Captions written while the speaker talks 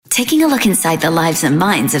taking a look inside the lives and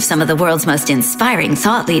minds of some of the world's most inspiring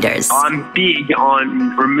thought leaders. I'm big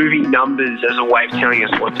on removing numbers as a way of telling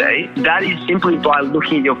us what to eat. That is simply by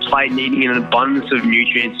looking at your plate and eating an abundance of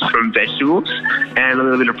nutrients from vegetables and a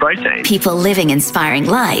little bit of protein. People living inspiring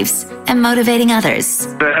lives and motivating others.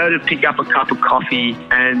 For her to pick up a cup of coffee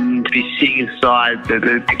and be sitting inside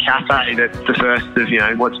the cafe that's the first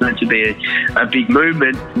of, what's meant to be a big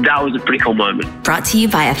movement, that was a pretty cool moment. Brought to you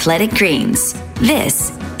by Athletic Greens.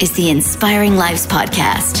 This is the Inspiring Lives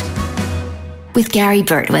Podcast with Gary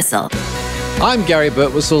Birtwistle. I'm Gary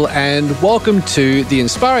Birtwistle, and welcome to the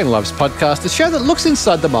Inspiring Lives Podcast, a show that looks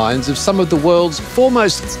inside the minds of some of the world's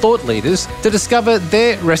foremost thought leaders to discover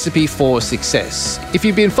their recipe for success. If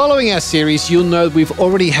you've been following our series, you'll know we've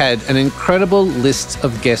already had an incredible list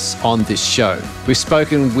of guests on this show. We've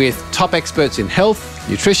spoken with top experts in health,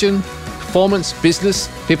 nutrition, performance, business,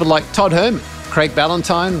 people like Todd Herman, Craig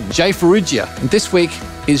Ballantyne, Jay Ferrugia, and this week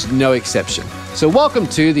is no exception. So welcome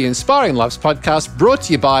to the Inspiring Lives Podcast, brought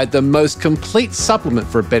to you by the most complete supplement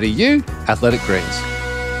for a better you, Athletic Greens.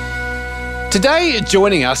 Today,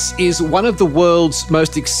 joining us is one of the world's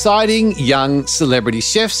most exciting young celebrity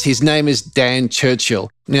chefs. His name is Dan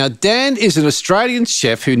Churchill. Now, Dan is an Australian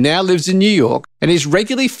chef who now lives in New York and is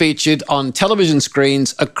regularly featured on television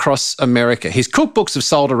screens across America. His cookbooks have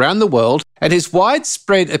sold around the world, and his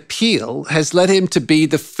widespread appeal has led him to be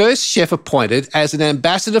the first chef appointed as an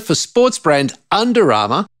ambassador for sports brand Under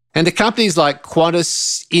Armour and to companies like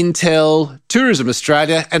Qantas, Intel, Tourism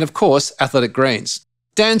Australia, and of course, Athletic Greens.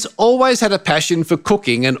 Dan's always had a passion for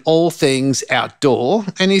cooking and all things outdoor,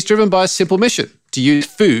 and he's driven by a simple mission: to use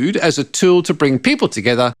food as a tool to bring people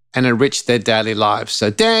together and enrich their daily lives. So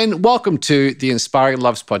Dan, welcome to the Inspiring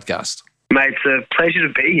Lives Podcast. Mate, it's a pleasure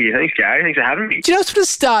to be here. Thanks, Gary. Thanks for having me. Do you know, I just want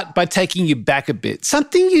to start by taking you back a bit.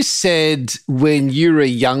 Something you said when you were a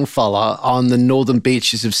young fella on the northern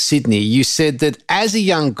beaches of Sydney. You said that as a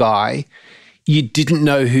young guy, you didn't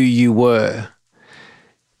know who you were.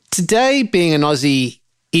 Today, being an Aussie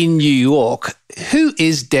in New York, who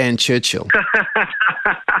is Dan Churchill?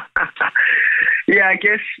 Yeah, I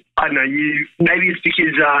guess, I don't know, maybe it's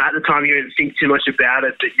because at the time you didn't think too much about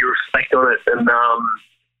it, that you reflect on it. And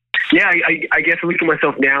I guess I look at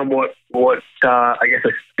myself now and what I guess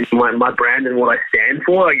my brand and what I stand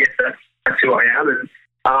for. I guess that's who I am.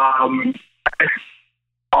 And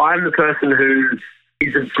I'm the person who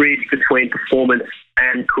is a bridge between performance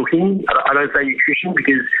and cooking. I don't say nutrition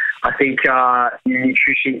because I think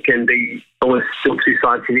nutrition can be almost still too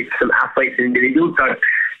scientific for some athletes and individuals. So,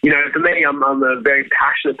 for me, I'm a very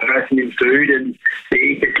passionate person in food and the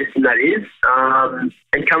ecosystem that is.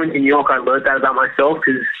 And coming to New York, I learned that about myself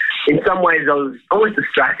because in some ways I was almost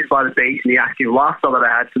distracted by the beach and the active lifestyle that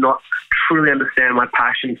I had to not truly understand my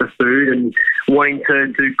passion for food and wanting to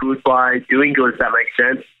do good by doing good, if that makes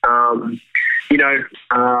sense.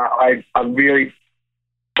 I'm really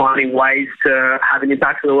finding ways to have an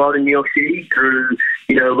impact on the world in New York City through,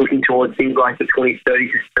 looking towards things like the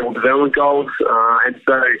 2030 Sustainable Development Goals. And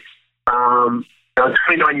so I'm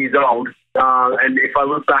 29 years old, and if I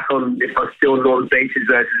look back on if I was still in Northern Beaches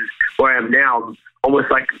versus where I am now, I'm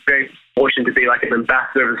almost like very fortunate to be like an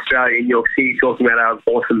ambassador of Australia in New York City, talking about our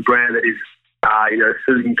awesome brand that is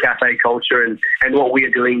food and cafe culture and what we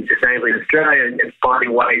are doing sustainably in Australia and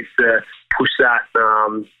finding ways to push that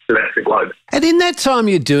to the rest of the globe. And in that time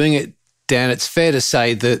you're doing it, Dan, it's fair to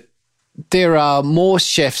say that there are more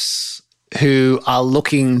chefs who are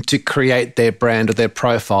looking to create their brand or their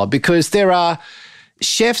profile, because there are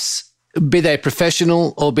chefs, be they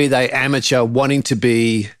professional or be they amateur, wanting to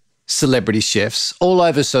be celebrity chefs all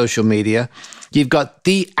over social media. You've got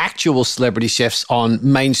the actual celebrity chefs on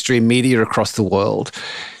mainstream media across the world.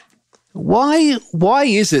 Why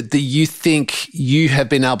is it that you think you have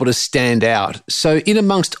been able to stand out? So in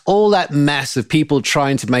amongst all that mass of people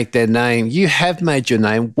trying to make their name, you have made your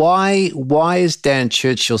name. Why is Dan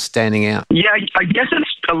Churchill standing out? Yeah, I guess it's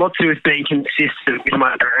a lot to do with being consistent with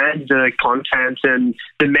my brand, the content and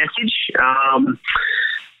the message.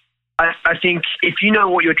 I think if you know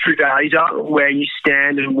what your true values are, where you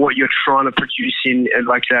stand and what you're trying to produce in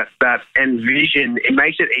like that end vision, it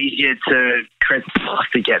makes it easier to create the path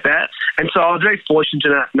to get that. And so I was very fortunate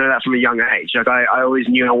to know that from a young age. Like I always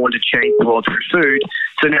knew I wanted to change the world through food.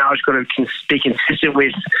 So now I just got to be consistent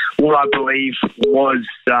with what I believe was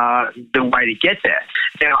the way to get there.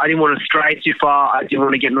 Now, I didn't want to stray too far. I didn't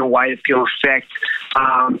want to get in the way that people affect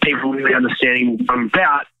people really understanding what I'm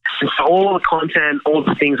about. And so all the content, all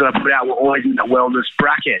the things that I put out were always in that wellness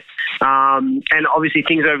bracket. And obviously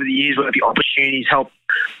things over the years where the opportunities help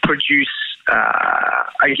produce,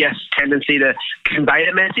 tendency to convey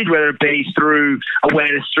the message, whether it be through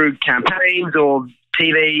awareness through campaigns or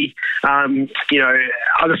TV,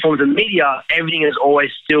 other forms of media, everything has always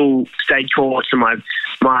still stayed core to my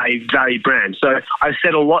valued brand. So I've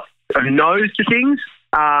said a lot of no's to things.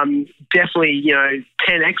 Definitely,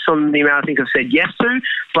 10x on the amount of things I've said yes to,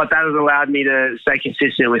 but that has allowed me to stay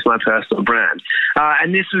consistent with my personal brand.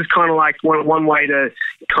 And this was kind of like one way to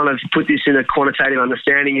kind of put this in a quantitative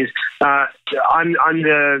understanding is I'm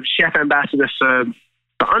the chef ambassador for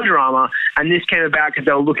Under Armour, and this came about because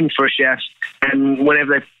they were looking for a chef, and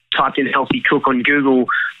whenever they typed in healthy cook on Google,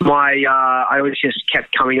 I always just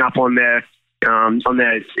kept coming up on their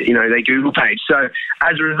their Google page. So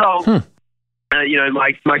as a result,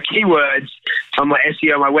 my keywords on my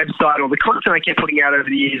SEO, my website, or the content I kept putting out over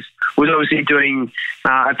the years was obviously doing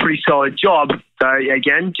a pretty solid job. So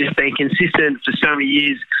again, just being consistent for so many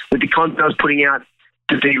years with the content I was putting out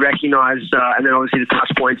to be recognised, and then obviously the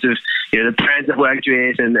touch points of the brands I've worked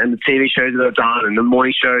with and the TV shows that I've done and the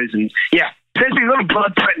morning shows, and essentially a lot of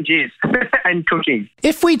blood, sweat and tears and cooking.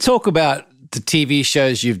 If we talk about the TV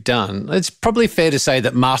shows you've done, it's probably fair to say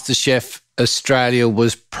that MasterChef Australia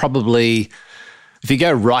was probably, if you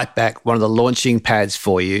go right back, one of the launching pads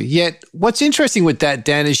for you. Yet what's interesting with that,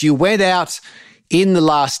 Dan, is you went out in the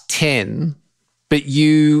last 10, but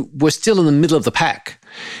you were still in the middle of the pack.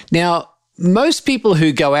 Now, most people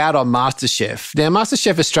who go out on MasterChef, now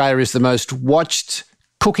MasterChef Australia is the most watched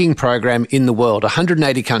cooking program in the world,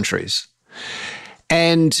 180 countries.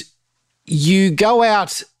 And you go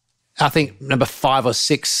out, I think, number 5 or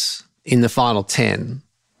 6 in the final 10.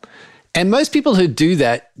 And most people who do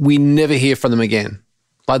that, we never hear from them again.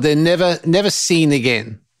 Like they're never seen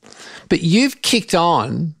again. But you've kicked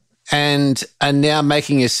on and are now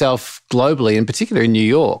making yourself globally, in particular in New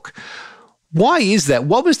York. Why is that?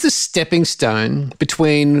 What was the stepping stone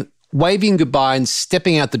between waving goodbye and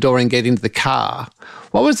stepping out the door and getting into the car?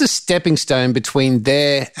 What was the stepping stone between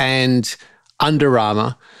there and Under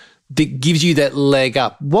Armour that gives you that leg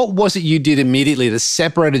up? What was it you did immediately that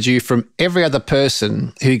separated you from every other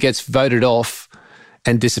person who gets voted off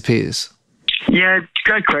and disappears? Yeah,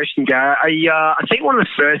 great question, Gary. I think one of the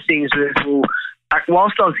first things was,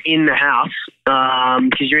 whilst I was in the house,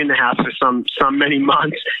 because you're in the house for some many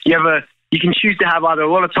months, you can choose to have either a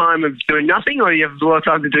lot of time of doing nothing or you have a lot of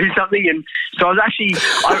time to do something. And so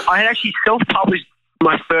I had actually self-published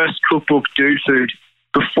my first cookbook, Dude Food,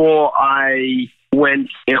 before I went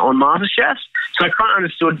on MasterChef. So I kind of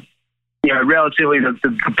understood, relatively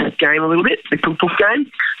the book game a little bit, the cookbook game.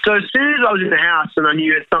 So as soon as I was in the house and I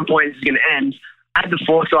knew at some point this was going to end, I had the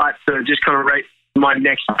foresight to just kind of write my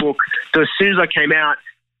next book. So as soon as I came out,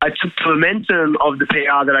 I took the momentum of the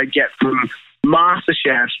PR that I get from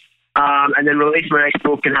MasterChef and then released my next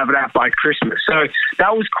book and have it out by Christmas. So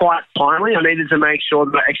that was quite timely. I needed to make sure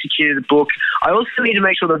that I executed the book. I also needed to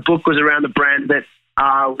make sure the book was around the brand that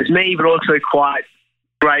was me, but also quite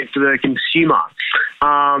great for the consumer.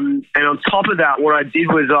 And on top of that, what I did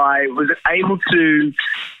was I was able to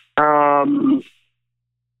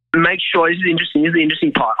make sure, this is the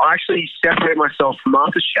interesting part, I actually separated myself from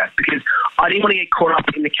MasterChef because I didn't want to get caught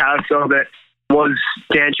up in the carousel that was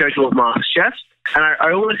Dan Churchill of MasterChef. And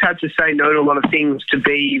I always had to say no to a lot of things to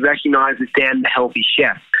be recognised as Dan the healthy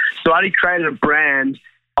chef. So I created a brand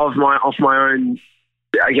of my own,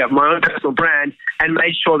 my own personal brand, and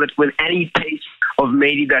made sure that with any piece of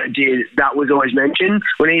media that I did, that was always mentioned.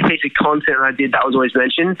 With any piece of content I did, that was always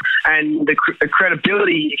mentioned. And the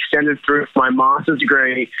credibility extended through my master's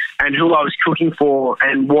degree and who I was cooking for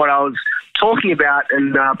and what I was talking about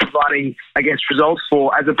and providing, results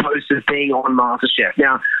for, as opposed to being on MasterChef.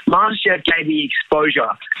 Now, MasterChef gave me exposure,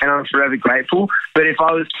 and I'm forever grateful. But if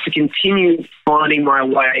I was to continue finding my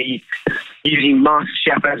way using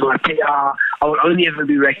MasterChef as my PR, I would only ever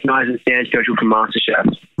be recognised as Dan Churchill from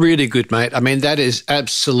MasterChef. Really good, mate. I mean, that is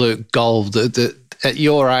absolute gold. At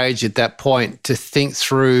your age, at that point, to think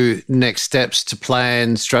through next steps, to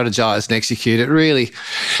plan, strategize, and execute it, really.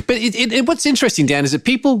 But what's interesting, Dan, is that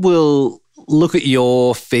people will look at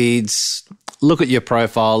your feeds, look at your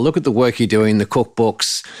profile, look at the work you're doing, the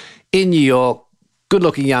cookbooks in New York,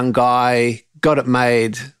 good-looking young guy, got it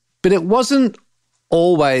made. But it wasn't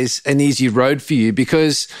always an easy road for you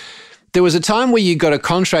because there was a time where you got a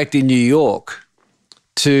contract in New York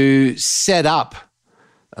to set up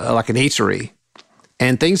like an eatery,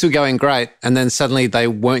 and things were going great, and then suddenly they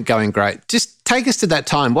weren't going great. Just take us to that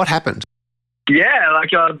time. What happened? Yeah,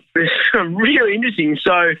 it's really interesting.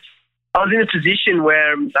 So I was in a position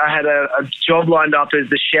where I had a job lined up as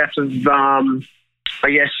the chef of,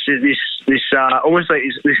 this almost like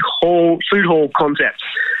this food hall concept.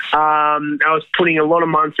 I was putting a lot of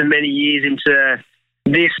months and many years into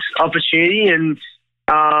this opportunity, and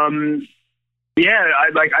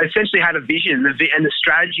I essentially had a vision, and the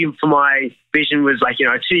strategy for my vision was like,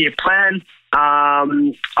 a 2-year plan.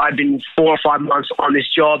 I'd been 4 or 5 months on this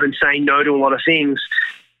job and saying no to a lot of things,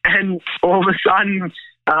 and all of a sudden,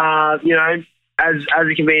 as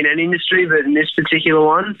it can be in any industry, but in this particular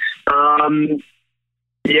one,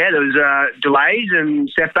 there was delays and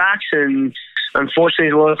setbacks, and unfortunately,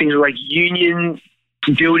 a lot of things were like union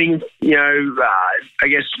building,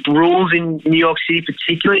 rules in New York City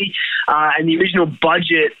particularly, and the original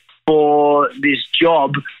budget for this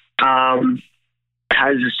job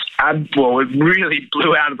it really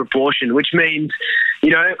blew out of proportion, which means,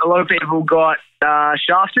 a lot of people got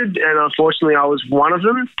shafted, and unfortunately I was one of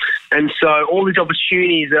them. And so all these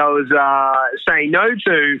opportunities that I was saying no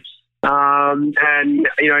to, and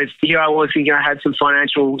here I was thinking I had some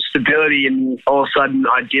financial stability, and all of a sudden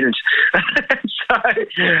I didn't. So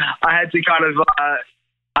I had to kind of,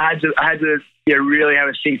 I had to really have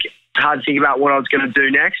a hard to think about what I was going to do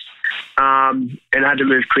next, and I had to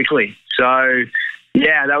move quickly. So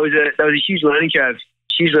yeah, that was a huge learning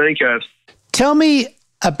curve. Tell me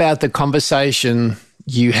about the conversation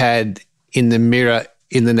you had in the mirror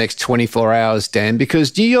in the next 24 hours, Dan,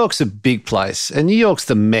 because New York's a big place and New York's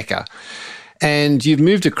the Mecca. And you've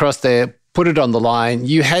moved across there, put it on the line.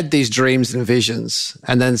 You had these dreams and visions,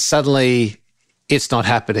 and then suddenly it's not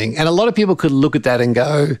happening. And a lot of people could look at that and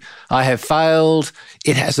go, I have failed.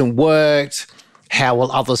 It hasn't worked. How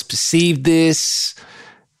will others perceive this?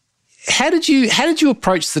 How did you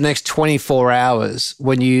approach the next 24 hours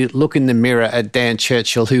when you look in the mirror at Dan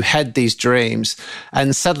Churchill, who had these dreams,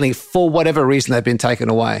 and suddenly, for whatever reason, they've been taken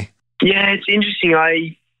away? Yeah, it's interesting.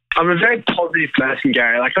 I'm a very positive person,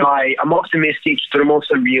 Gary. Like I'm optimistic, but I'm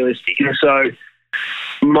also realistic. And so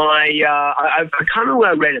I can't remember where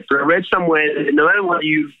I read it, but I read somewhere that no matter what,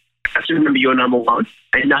 you have to remember you're number one,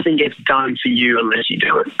 and nothing gets done for you unless you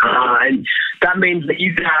do it. And that means that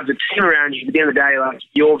you can have the team around you, but at the end of the day, like,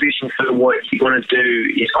 your vision for what you want to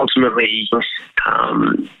do is ultimately, it's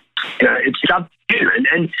up to you.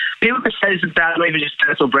 And people can say this about not even just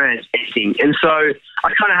personal brands, anything. And so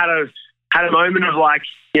I kind of had a moment of like,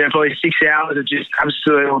 probably 6 hours of just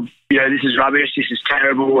absolute, this is rubbish, this is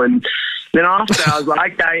terrible. And then after I was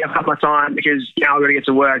like, okay, I've had my time because now I've got to get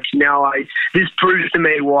to work. This proves to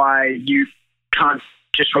me why you can't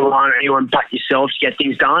just rely on anyone but yourself to get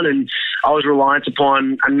things done. And I was reliant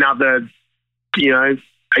upon another,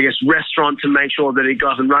 restaurant to make sure that it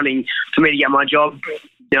got up and running for me to get my job.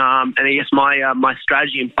 And I guess my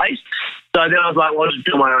strategy in place. So then I was like, well, I'll just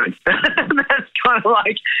do my own. That's kind of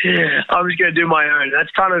like, I'm just going to do my own.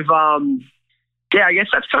 That's kind of, I guess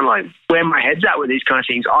that's kind of like where my head's at with these kind of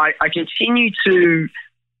things. I continue to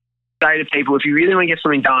say to people, if you really want to get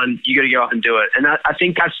something done, you got to go off and do it. And I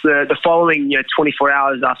think that's the following 24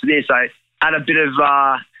 hours after this, I had a bit of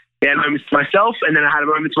moments to myself, and then I had a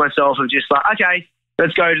moment to myself of just like, okay,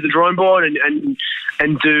 let's go to the drawing board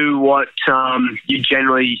and do what you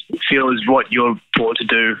generally feel is what you're brought to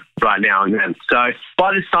do right now and then. So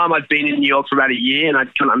by this time, I'd been in New York for about a year, and I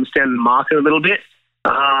kind of understand the market a little bit.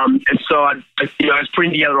 And so I was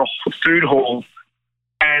putting together a food hall,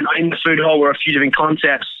 and in the food hall were a few different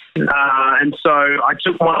concepts. And so I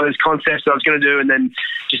took one of those concepts that I was going to do and then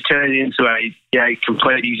just turned it into a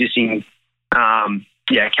completely existing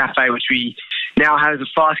cafe, which we now have a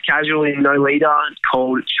fast casual in No Leader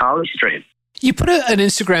called Charlie Street. You put an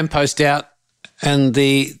Instagram post out, and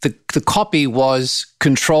the copy was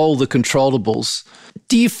control the controllables.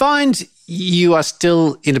 Do you find you are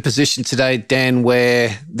still in a position today, Dan,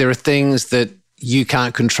 where there are things that you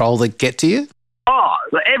can't control that get to you? Oh,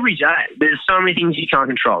 every day. There's so many things you can't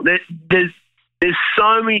control. There's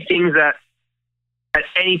so many things that at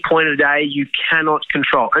any point of the day you cannot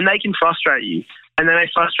control, and they can frustrate you. And then they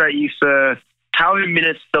frustrate you for however many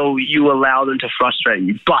minutes though you allow them to frustrate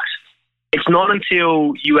you. But it's not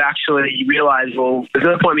until you actually realize, well, there's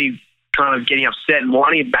no point in me kind of getting upset and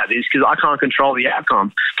whining about this because I can't control the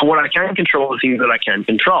outcome. But what I can control are things that I can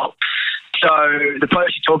control. So the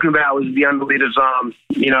post you're talking about was the underlid of,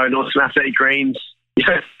 Northern Athletic Greens,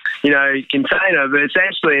 container. But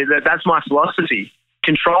essentially, that's my philosophy.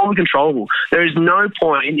 Control the controllable. There is no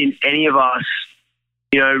point in any of us,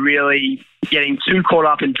 really getting too caught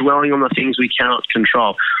up in dwelling on the things we cannot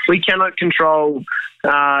control. We cannot control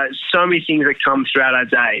so many things that come throughout our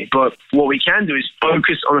day, but what we can do is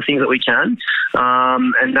focus on the things that we can,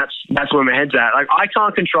 and that's where my head's at. Like, I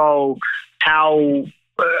can't control how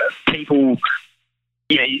people,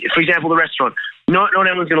 for example, the restaurant. Not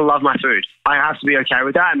everyone's going to love my food. I have to be okay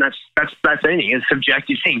with that, and that's anything. It's a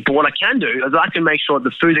subjective thing. But what I can do is I can make sure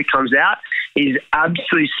the food that comes out is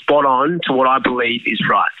absolutely spot on to what I believe is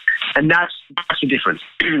right. And that's the difference,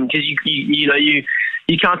 because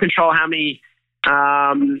you can't control how many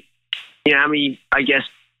I guess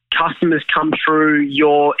customers come through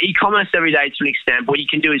your e-commerce every day to an extent. What you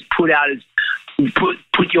can do is put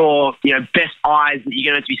your best eyes that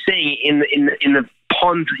you're going to be seeing in the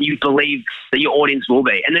ponds that you believe that your audience will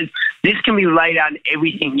be. And this can be laid out in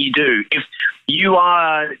everything you do. If you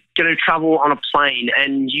are going to travel on a plane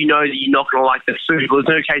and you know that you're not going to like the food, well,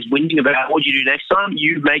 there's no case whinging about what you do next time.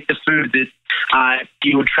 You make the food that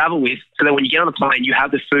you would travel with, so that when you get on the plane, you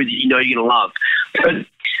have the food that you know you're going to love. But,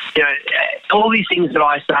 all these things that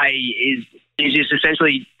I say is just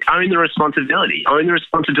essentially own the responsibility. Own the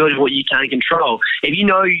responsibility of what you can control. If you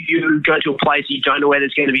know you go to a place you don't know where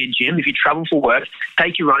there's going to be a gym, if you travel for work,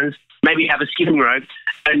 take your runs, maybe have a skipping rope,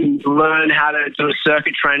 and learn how to do a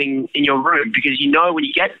circuit training in your room, because when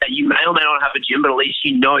you get there, you may or may not have a gym, but at least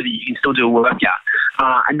you know that you can still do a workout.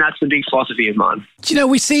 And that's the big philosophy of mine. Do you know,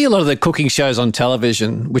 we see a lot of the cooking shows on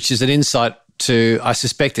television, which is an insight to, I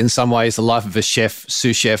suspect, in some ways, the life of a chef,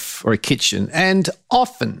 sous chef, or a kitchen. And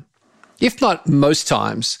often, if not most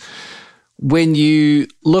times, when you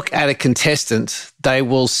look at a contestant, they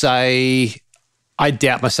will say, I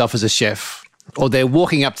doubt myself as a chef. Or they're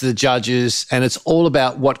walking up to the judges and it's all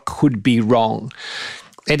about what could be wrong.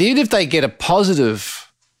 And even if they get a positive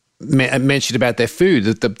mention about their food,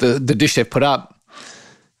 the dish they've put up,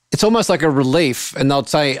 it's almost like a relief, and they'll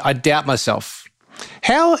say, I doubt myself.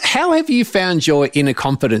 How have you found your inner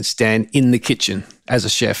confidence, Dan, in the kitchen as a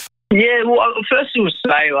chef? Yeah, well, first I would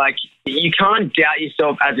say, you can't doubt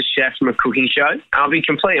yourself as a chef from a cooking show. I'll be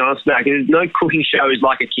completely honest with that, because no cooking show is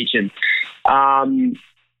like a kitchen.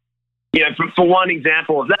 For one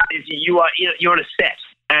example of that is you're on a set,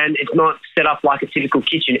 and it's not set up like a typical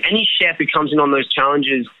kitchen. Any chef who comes in on those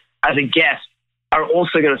challenges as a guest are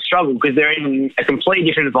also going to struggle, because they're in a completely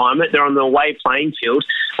different environment. They're on the away playing field.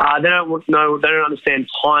 They don't understand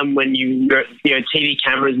time when TV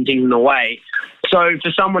cameras and things in the way. So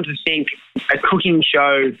for someone to think a cooking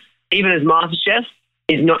show, even as MasterChef,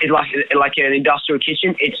 is like an industrial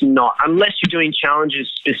kitchen, it's not, unless you're doing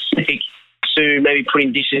challenges specific to maybe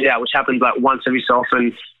putting dishes out, which happens once every so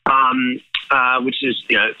often. Which is,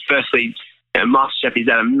 firstly, MasterChef is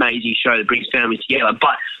that amazing show that brings families together.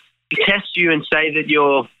 But to test you and say that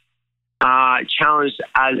you're challenged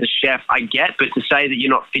as a chef, I get, but to say that you're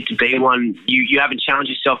not fit to be one, you haven't challenged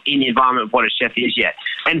yourself in the environment of what a chef is yet.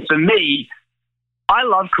 And for me, I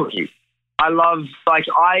love cooking. I love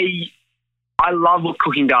what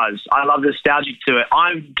cooking does. I love the nostalgia to it.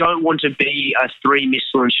 I don't want to be a 3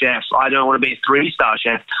 Michelin chef. I don't want to be a 3-star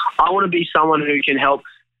chef. I want to be someone who can help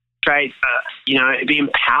create, be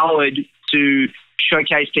empowered to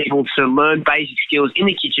showcase people to learn basic skills in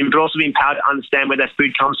the kitchen, but also be empowered to understand where their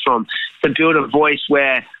food comes from, to build a voice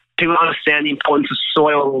where people understand the importance of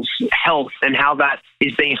soil's health and how that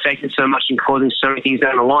is being affected so much and causing so many things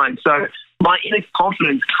down the line. So my inner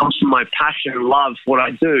confidence comes from my passion and love for what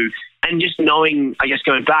I do. And just knowing, I guess,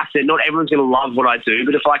 going back, that not everyone's going to love what I do,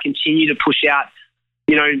 but if I continue to push out,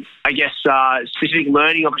 specific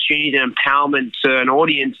learning opportunities and empowerment to an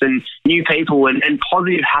audience and new people and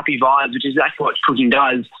positive, happy vibes, which is exactly what cooking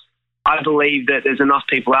does, I believe that there's enough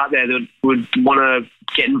people out there that would want to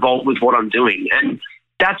get involved with what I'm doing. And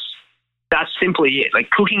that's simply it.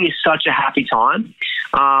 Cooking is such a happy time.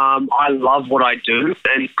 I love what I do.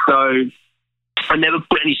 And so I never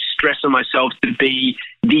put any stress on myself to be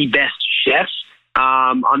the best chef.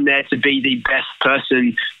 I'm there to be the best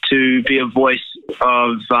person, to be a voice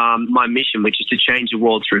of my mission, which is to change the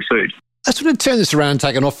world through food. I just want to turn this around and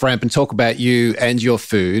take an off-ramp and talk about you and your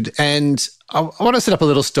food. And I want to set up a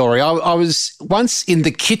little story. I was once in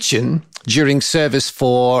the kitchen during service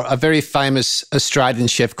for a very famous Australian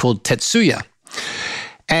chef called Tetsuya.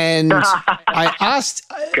 And I asked,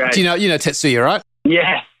 do you know Tetsuya, right?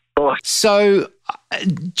 Yeah. So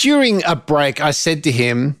during a break, I said to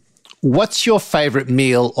him, what's your favorite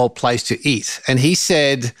meal or place to eat? And he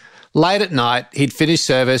said, late at night, he'd finish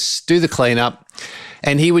service, do the cleanup,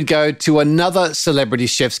 and he would go to another celebrity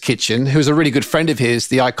chef's kitchen, who was a really good friend of his,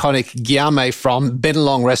 the iconic Guillaume from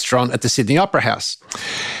Bennelong restaurant at the Sydney Opera House.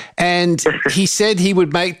 And he said he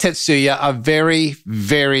would make Tetsuya a very,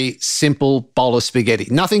 very simple bowl of spaghetti.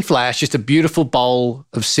 Nothing flash, just a beautiful bowl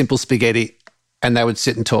of simple spaghetti, and they would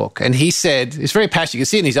sit and talk. And he said, it's very passionate, you can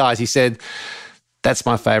see in his eyes, he said, that's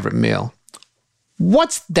my favourite meal.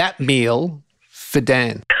 What's that meal for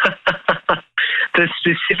Dan? The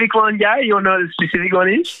specific one, Gary? You want to know what the specific one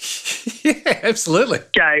is? Yeah, absolutely.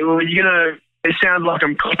 Okay, well, it sounds like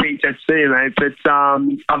I'm copying Tetsuya, mate, but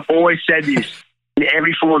I've always said this in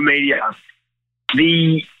every form of media.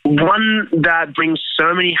 the one that brings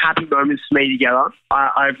so many happy moments for me together,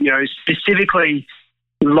 I specifically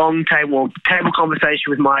table conversation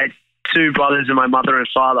with my two brothers and my mother and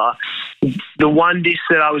father. The one dish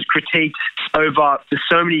that I was critiqued over for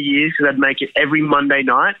so many years because I'd make it every Monday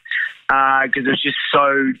night because it was just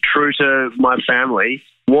so true to my family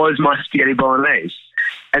was my spaghetti bolognese.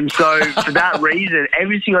 And so for that reason,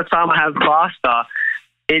 every single time I have pasta,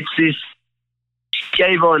 it's this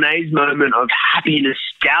spaghetti bolognese moment of happy,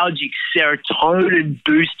 nostalgic,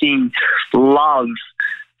 serotonin-boosting love.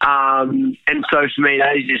 And so for me,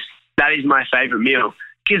 that is my favourite meal.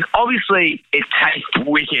 Because obviously it tastes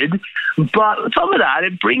wicked, but on top of that,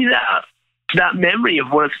 it brings out that memory of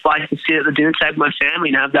what it's like to sit at the dinner table with my family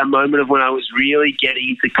and have that moment of when I was really getting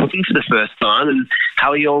into cooking for the first time and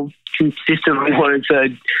how we all consistently wanted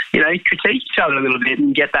to, critique each other a little bit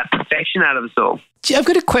and get that perfection out of us all. I've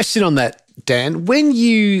got a question on that, Dan. When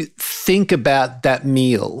you think about that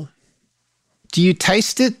meal, do you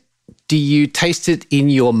taste it? Do you taste it in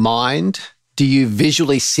your mind? Do you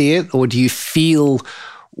visually see it, or do you feel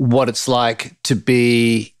what it's like to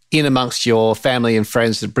be in amongst your family and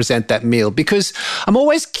friends to present that meal? Because I'm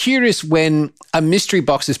always curious when a mystery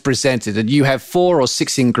box is presented and you have 4 or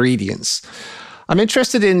 6 ingredients. I'm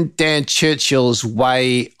interested in Dan Churchill's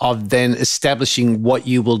way of then establishing what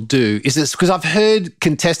you will do. Is this because I've heard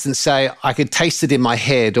contestants say, I could taste it in my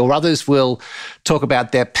head, or others will talk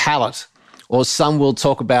about their palate, or some will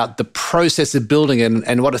talk about the process of building it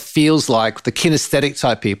and what it feels like, the kinesthetic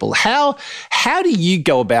type people. How do you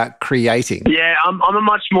go about creating? Yeah, I'm a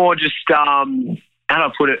much more just, how do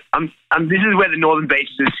I put it? This is where the northern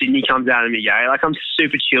beaches of Sydney comes out of me, Gary. Like, I'm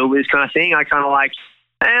super chill with this kind of thing. I kind of like,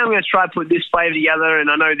 I'm going to try to put this flavour together,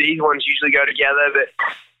 and I know these ones usually go together, but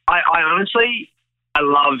I honestly, I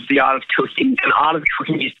love the art of cooking, and art of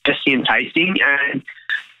cooking is tasting and tasting, and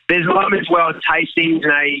there's moments where I taste things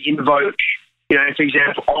and they invoke, for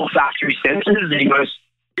example, olfactory senses, the most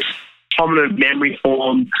prominent memory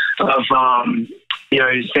form of,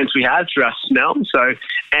 sense we have through our smell. So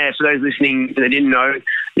for those listening that didn't know,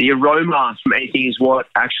 the aroma from anything is what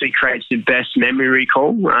actually creates the best memory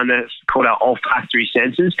recall, and it's called our olfactory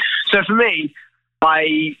senses. So for me,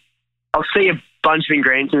 I'll see a bunch of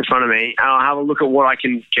ingredients in front of me, and I'll have a look at what I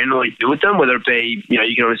can generally do with them, whether it be,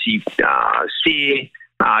 you can obviously sear,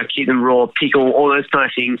 keep them raw, pickle, all those kind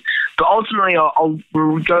of things. But ultimately, I'll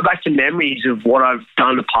go back to memories of what I've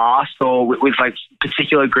done in the past, or with like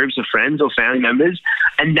particular groups of friends or family members,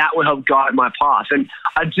 and that will help guide my path. And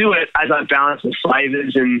I do it as I balance the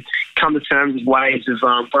flavors and come to terms with ways of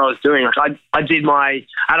what I was doing. Like I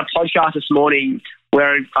had a podcast this morning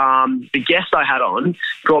where the guest I had on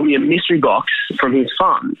brought me a mystery box from his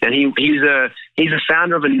farm, and he's a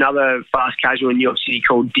founder of another fast casual in New York City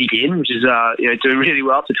called Dig In, which is doing really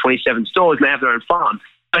well, up to 27 stores, and they have their own farm.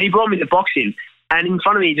 So he brought me the box and in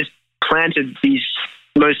front of me he just planted these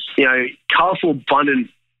most colourful, abundant,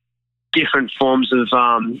 different forms of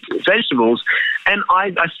vegetables. And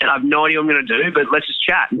I said, I have no idea what I'm going to do, but let's just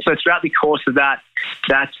chat. And so throughout the course of that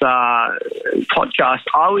podcast,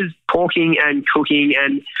 I was talking and cooking,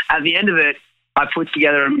 and at the end of it, I put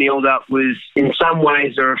together a meal that was in some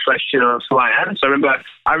ways a reflection of who I am. So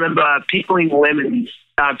I remember pickling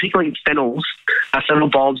fennel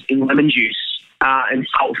bulbs in lemon juice and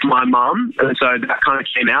salt for my mum, and so that kind of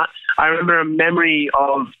came out. I remember a memory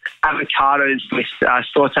of avocados with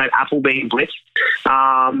sauteed apple being blitzed,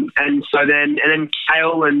 and then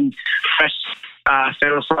kale and fresh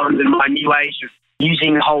fennel fronds, and my new age of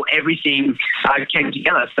using the whole everything came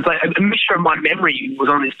together. So it's like a mixture of my memory was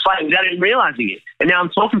on this plate without even realising it. And now I'm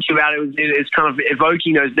talking to you about it, it's kind of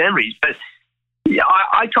evoking those memories. But yeah,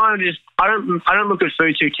 I kind of just, I don't look at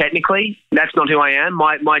food too technically. That's not who I am.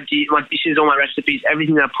 My dishes, all my recipes,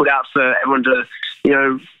 everything that I put out for everyone to,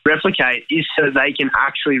 replicate is so they can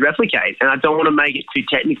actually replicate. And I don't want to make it too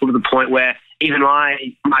technical to the point where even my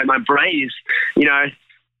brain is,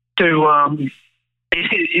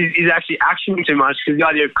 is actually actioning too much, because the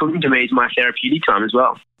idea of cooking to me is my therapeutic time as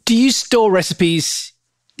well. Do you store recipes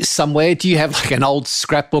somewhere? Do you have like an old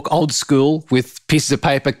scrapbook, old school, with pieces of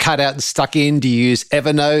paper cut out and stuck in? Do you use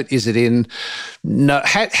Evernote? Is it in? No.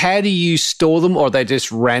 How do you store them, or are they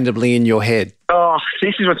just randomly in your head? Oh,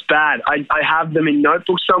 this is what's bad. I have them in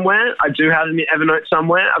notebooks somewhere. I do have them in Evernote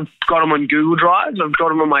somewhere. I've got them on Google Drives. I've got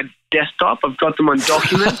them on my desktop. I've got them on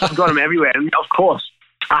documents. I've got them everywhere. And of course,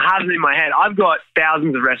 I have them in my head. I've got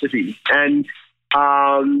thousands of recipes. And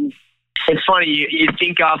it's funny, you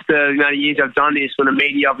think after the amount of years I've done this, when a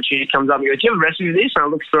media opportunity comes up and goes, do you have a recipe for this? And I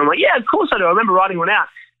look through, I'm like, yeah, of course I do. I remember writing one out.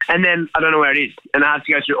 And then I don't know where it is. And I have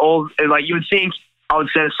to go through all, like, you would think I would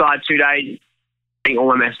set aside 2 days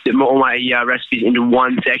all my recipes into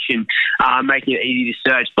one section, making it easy to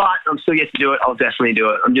search. But I'm still yet to do it. I'll definitely do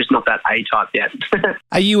it. I'm just not that A-type yet.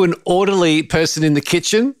 Are you an orderly person in the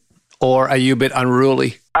kitchen, or are you a bit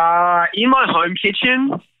unruly? In my home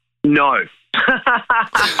kitchen, no.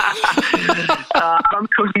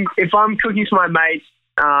 If I'm cooking for my mates,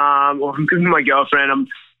 or if I'm cooking for my girlfriend,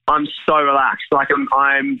 I'm so relaxed. Like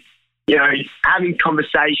I'm having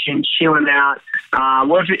conversation, chilling out.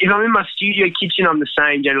 If I'm in my studio kitchen, I'm the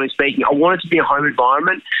same, generally speaking. I want it to be a home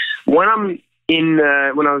environment. When I'm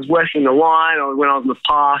when I was working the line, or when I was in the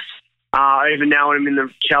past, or even now when I'm in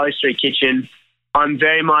the Charlie Street kitchen, I'm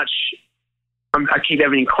very much, I keep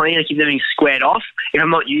everything clean. I keep everything squared off. If I'm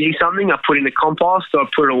not using something, I put it in the compost or I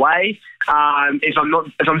put it away. If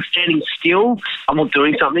I'm standing still, I'm not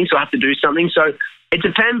doing something, so I have to do something. So it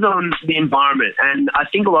depends on the environment, and I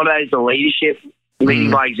think a lot of that is the leadership, leading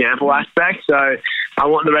by example aspect. So I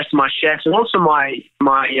want the rest of my chefs and also my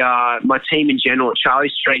team in general at Charlie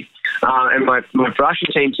Street and my production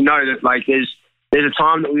team to know that like there's a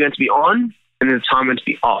time that we're going to be on and there's a time when to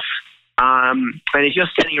be off. And if you're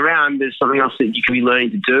standing around, there's something else that you can be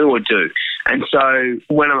learning to do. And so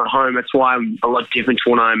when I'm at home, that's why I'm a lot different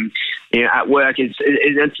to when I'm at work. It's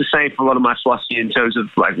the same for a lot of my philosophy in terms of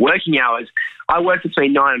like working hours. I work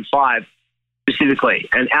between 9 and 5 specifically.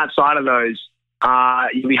 And outside of those,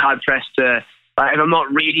 you'll be hard pressed to, if I'm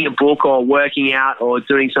not reading a book or working out or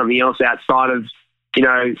doing something else outside of,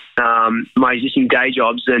 my existing day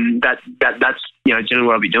jobs, then that's generally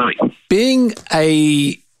what I'll be doing. Being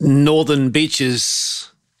a Northern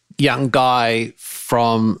Beaches young guy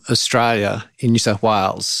from Australia in New South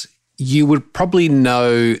Wales, you would probably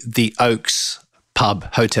know the Oaks Pub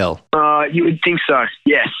Hotel. You would think so,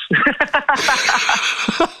 yes.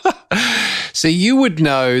 So you would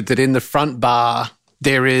know that in the front bar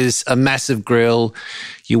there is a massive grill.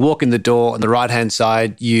 You walk in the door on the right-hand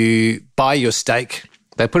side, you buy your steak,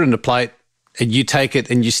 they put it in a plate, and you take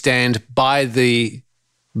it and you stand by the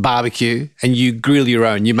barbecue and you grill your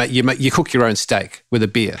own. You cook your own steak with a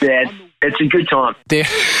beer. Yeah, it's a good time.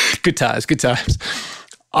 Good times.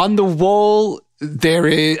 On the wall there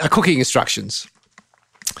are cooking instructions,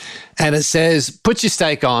 and it says put your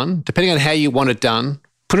steak on, depending on how you want it done,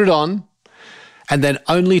 put it on, and then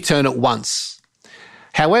only turn it once.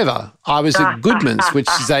 However, I was at Goodman's, which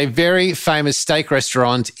is a very famous steak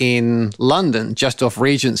restaurant in London, just off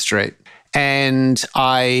Regent Street. And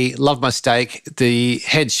I love my steak. The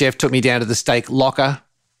head chef took me down to the steak locker,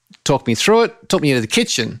 talked me through it, took me into the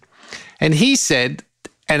kitchen. And he said,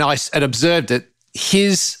 and I had observed it,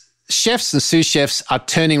 his chefs and sous chefs are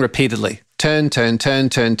turning repeatedly. Turn.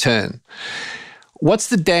 What's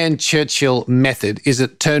the Dan Churchill method? Is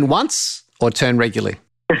it turn once or turn regularly?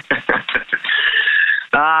 It's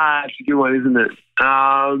a good one, isn't it?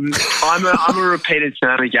 I'm a repeated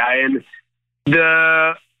turner guy, and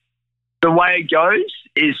the way it goes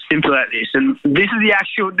is simple like this. And this is the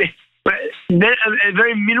actual. A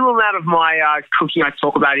very minimal amount of my cooking I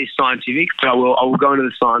talk about is scientific, but I will go into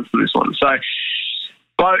the science on this one. So,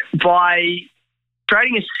 by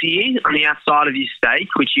creating a sear on the outside of your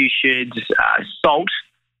steak, which you should salt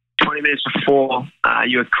 20 minutes before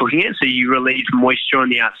you're cooking it, so you relieve moisture on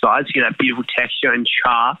the outside, so you get that beautiful texture and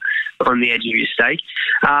char on the edge of your steak.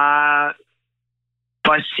 By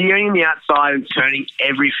searing the outside and turning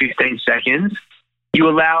every 15 seconds, you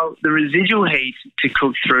allow the residual heat to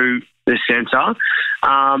cook through the center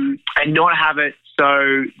and not have it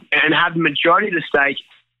and have the majority of the steak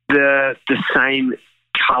the same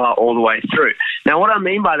color all the way through. Now, what I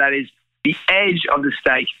mean by that is the edge of the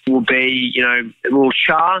steak will be, it will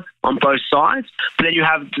char on both sides, but then you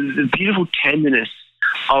have the beautiful tenderness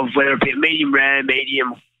of whether it be a medium rare,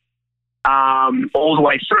 medium, all the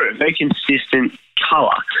way through, very consistent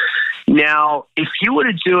color. Now, if you were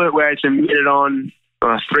to do it where it's a minute on,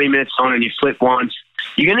 3 minutes on, and you flip once,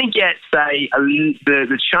 you're going to get, say,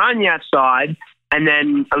 the char on the outside, and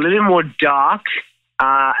then a little more dark,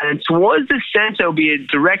 and towards the center will be a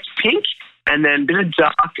direct pink, and then a bit of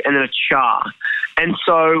dark, and then a char. And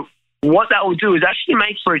so what that will do is actually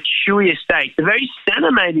make for a chewier steak. The very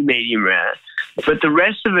center may be medium rare, but the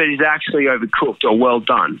rest of it is actually overcooked or well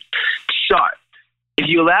done. So if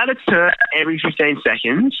you allow it to turn every 15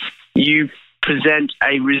 seconds, you present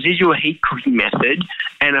a residual heat cooking method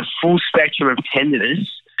and a full spectrum of tenderness,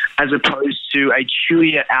 as opposed to a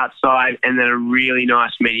chewier outside and then a really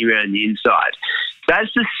nice medium rare on the inside.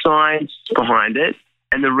 That's the science behind it,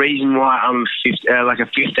 and the reason why I'm a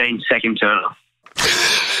 15-second turner.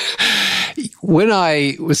 When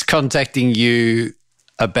I was contacting you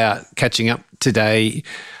about catching up today,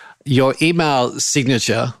 your email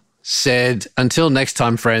signature said, until next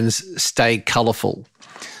time, friends, stay colourful.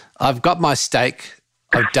 I've got my steak.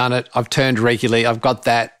 I've done it. I've turned regularly. I've got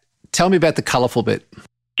that. Tell me about the colourful bit.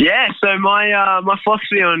 Yeah, so my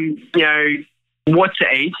philosophy on, what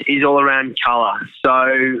to eat is all around colour.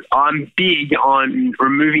 So I'm big on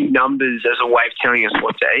removing numbers as a way of telling us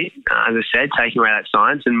what to eat. As I said, taking away that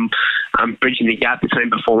science and bridging the gap between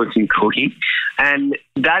performance and cooking. And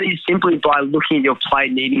that is simply by looking at your plate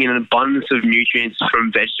and eating an abundance of nutrients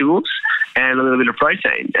from vegetables and a little bit of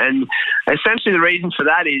protein. And essentially the reason for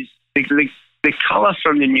that is the colour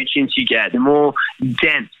from the nutrients you get, the more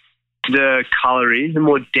dense the colour is, the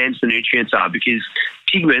more dense the nutrients are, because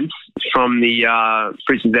pigments from the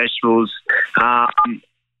fruits and vegetables,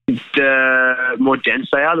 the more dense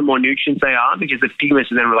they are, the more nutrients they are, because the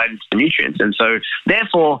pigments are then related to the nutrients. And so,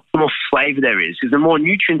 therefore, the more flavour there is, because the more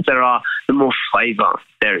nutrients there are, the more flavour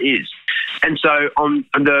there is. And so,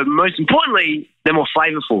 most importantly, they're more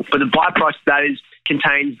flavourful. But the byproduct of that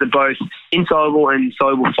contains the both insoluble and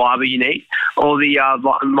soluble fibre you need, all the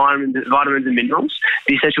vitamins and minerals,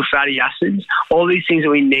 the essential fatty acids, all these things that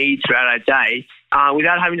we need throughout our day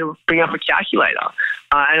without having to bring up a calculator.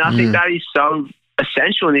 And I think that is so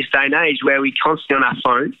essential in this day and age where we're constantly on our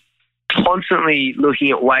phone, constantly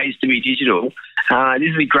looking at ways to be digital.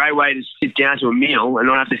 This is a great way to sit down to a meal and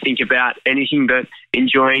not have to think about anything but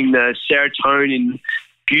enjoying the serotonin,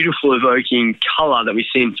 beautiful evoking colour that we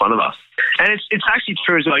see in front of us. And it's actually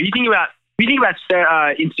true as well. You think about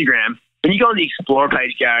Instagram, when you go on the Explore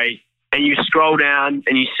page, Gary, and you scroll down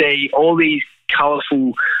and you see all these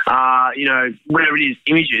colourful, whatever it is,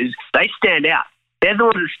 images, they stand out. They're the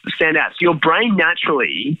ones that stand out. So your brain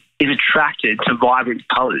naturally is attracted to vibrant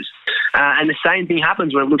colours. And the same thing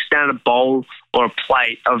happens when it looks down at a bowl or a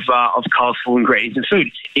plate of colourful ingredients and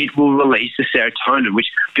food. It will release the serotonin,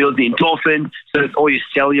 which builds the endorphin, so that all your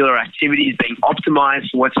cellular activity is being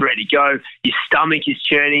optimised for what's ready to go. Your stomach is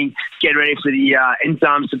churning, getting ready for the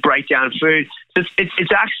enzymes to break down food. So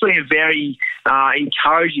it's actually a very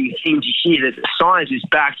encouraging thing to hear that the science is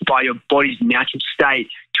backed by your body's natural state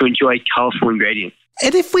to enjoy colourful ingredients.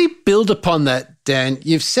 And if we build upon that, Dan,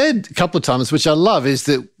 you've said a couple of times, which I love, is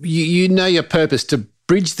that you know your purpose to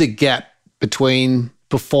bridge the gap between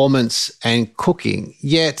performance and cooking.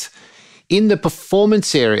 Yet in the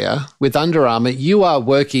performance area with Under Armour, you are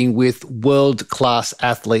working with world-class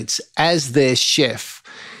athletes as their chef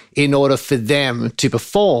in order for them to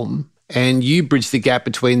perform, and you bridge the gap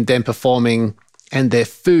between them performing and their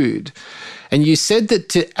food. And you said that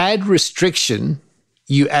to add restriction,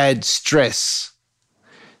 you add stress.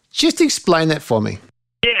 Just explain that for me.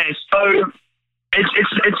 Yeah, so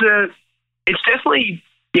it's definitely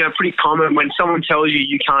pretty common when someone tells you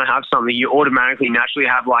you can't have something, you automatically naturally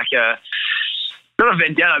have like not a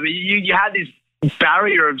vendetta, but you have this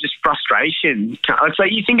barrier of just frustration. It's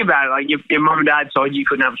like you think about it, like your mum and dad told you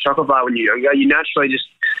couldn't have a chocolate bar when you were younger, you naturally just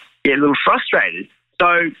get a little frustrated.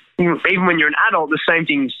 So even when you're an adult, the same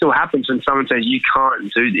thing still happens when someone says you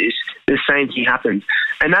can't do this. The same thing happens.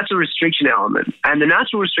 And that's a restriction element. And the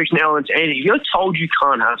natural restriction element to anything, if you're told you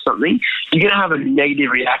can't have something, you're going to have a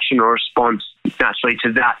negative reaction or response naturally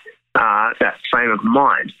to that frame of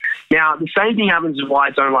mind. Now, the same thing happens is why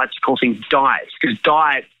I don't like to call things diets, because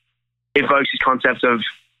diet evokes this concept of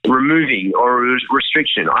removing or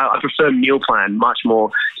restriction. I prefer meal plan much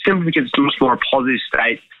more, simply because it's much more a positive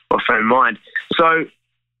state or frame of mind. So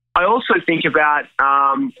I also think about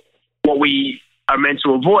what we are meant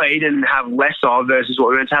to avoid and have less of versus what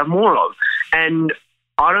we're meant to have more of. And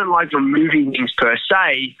I don't like removing things per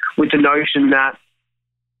se with the notion that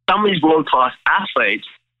some of these world-class athletes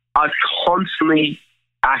are constantly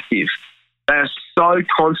active. They are so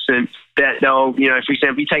constant that they'll, for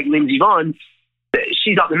example, you take Lindsey Vonn,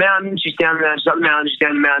 she's up the mountain, she's down the mountain, she's up the mountain, she's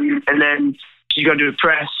down the mountain, and then she's got to do a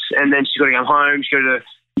press, and then she's got to come home, she's got to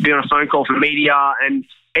be on a phone call for media, and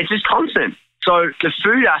it's just constant. So the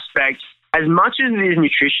food aspect, as much as it is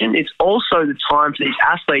nutrition, it's also the time for these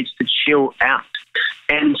athletes to chill out.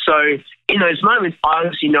 And so in those moments, I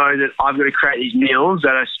obviously know that I've got to create these meals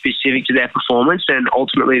that are specific to their performance and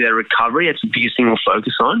ultimately their recovery. That's the biggest thing we'll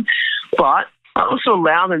focus on. But I also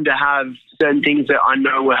allow them to have certain things that I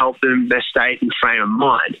know will help them, their state and frame of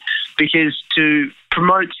mind. Because to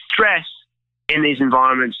promote stress in these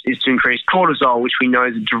environments is to increase cortisol, which we know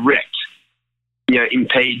is a direct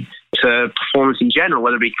impede to performance in general,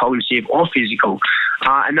 whether it be cognitive or physical.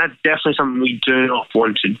 And that's definitely something we do not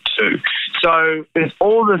want to do. So with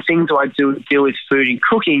all the things that I deal with food and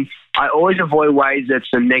cooking, I always avoid ways that's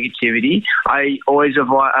a negativity. I always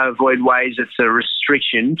avoid ways that's a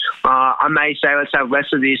restriction. I may say, let's have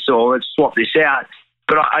less of this or let's swap this out.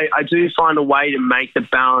 but I do find a way to make the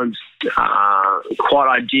balance quite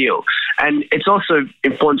ideal. And it's also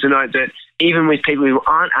important to note that even with people who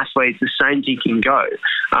aren't athletes, the same thing can go.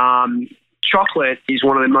 Chocolate is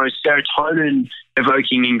one of the most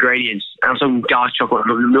serotonin-evoking ingredients. I'm talking dark chocolate,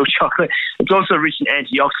 not milk chocolate. It's also rich in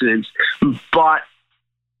antioxidants. But,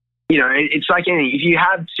 you know, it's like anything. If you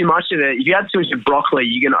have too much of it, if you have too much of broccoli,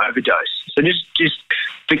 you're going to overdose. So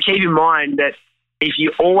but keep in mind that if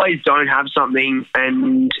you always don't have something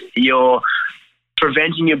and you're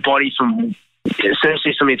preventing your body from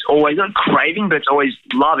essentially something it's always not craving, but it's always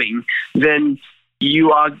loving, then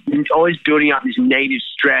you are always building up this negative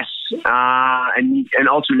stress and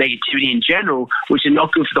ultimate negativity in general, which are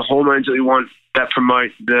not good for the hormones that we want that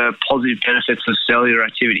promote the positive benefits of cellular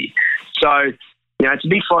activity. So, you know, it's a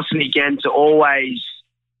big philosophy again to always,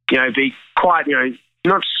 you know, be quite, you know,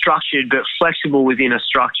 not structured but flexible within a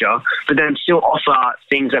structure, but then still offer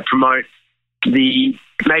things that promote the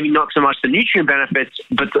maybe not so much the nutrient benefits,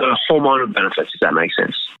 but the hormonal benefits, if that makes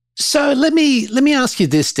sense. So let me ask you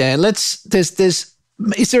this, Dan.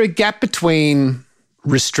 Is there a gap between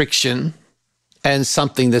restriction and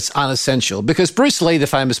something that's unessential? Because Bruce Lee, the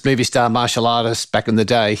famous movie star martial artist back in the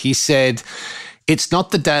day, he said, it's not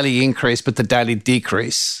the daily increase, but the daily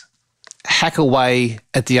decrease. Hack away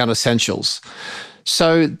at the unessentials.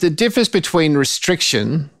 So the difference between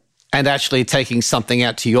restriction and actually taking something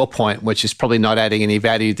out, to your point, which is probably not adding any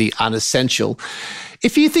value, the unessential.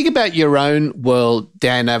 If you think about your own world,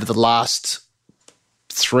 Dan, over the last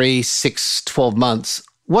 3, 6, 12 months,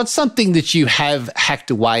 what's something that you have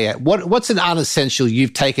hacked away at? What's an unessential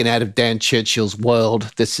you've taken out of Dan Churchill's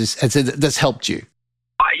world that's helped you?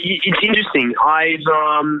 It's interesting. I've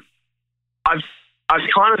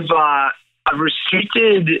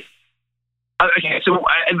restricted. Okay, so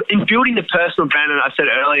in building the personal brand, and I said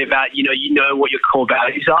earlier about you know what your core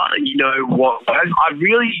values are, and you know what I've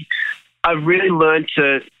really learned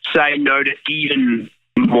to say no to even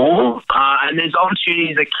more. And there's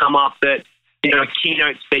opportunities that come up that, you know,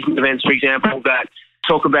 keynote speaking events, for example, that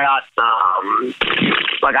talk about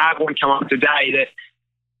like I have one come up today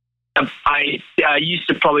that I used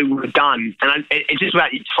to probably would have done, and it's just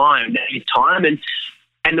about your time,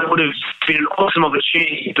 and it would have been an awesome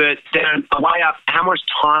opportunity, but then I weigh up how much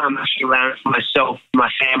time I'm actually allowing for myself,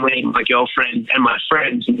 my family, my girlfriend, and my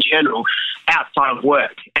friends in general outside of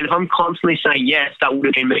work. And if I'm constantly saying yes, that would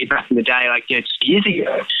have been me back in the day, like, you know, 2 years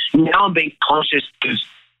ago. Now I'm being conscious because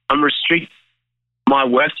I'm restricting my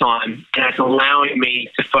work time, and it's allowing me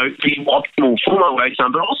to be optimal for my work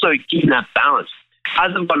time, but also keeping that balance.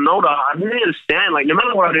 As I've gotten older, I really understand, like, no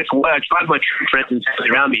matter what I do for work, I have my true friends and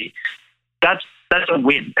family around me. That's a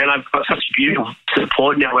win. And I've got such a beautiful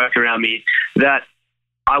support network around me that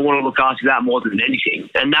I want to look after that more than anything.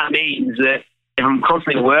 And that means that if I'm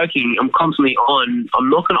constantly working, I'm constantly on, I'm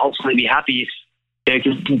not going to ultimately be happy if, you know,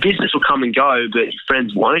 because business will come and go, but your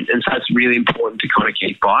friends won't. And so it's really important to kind of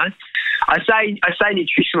keep by. I say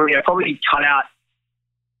nutritionally, I probably cut out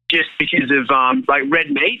just because of like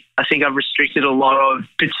red meat. I think I've restricted a lot of,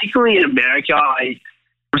 particularly in America, I'm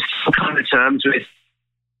still coming to terms with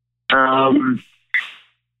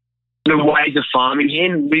the ways of farming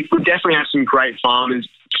here. And we definitely have some great farmers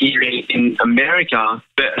here in America,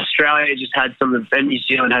 but Australia just had and New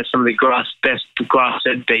Zealand has some of the best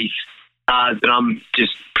grass-fed beef that I'm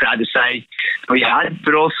just proud to say we had.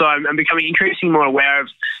 But also I'm becoming increasingly more aware of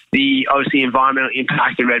the obviously environmental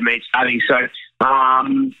impact that red meat's having. So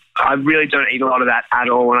I really don't eat a lot of that at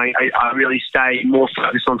all, and I really stay more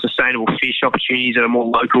focused on sustainable fish opportunities that are more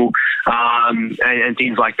local and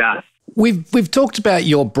things like that. We've talked about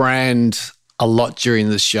your brand a lot during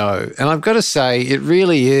the show, and I've got to say it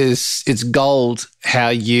really is, it's gold how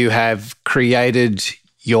you have created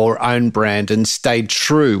your own brand and stayed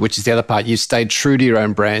true, which is the other part. You stayed true to your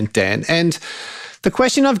own brand, Dan. And the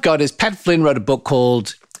question I've got is, Pat Flynn wrote a book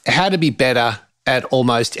called How to Be Better at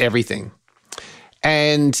Almost Everything.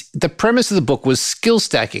 And the premise of the book was skill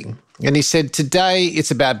stacking. And he said, today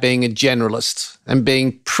it's about being a generalist and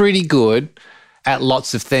being pretty good at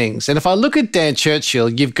lots of things. And if I look at Dan Churchill,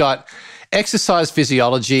 you've got exercise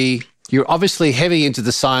physiology. You're obviously heavy into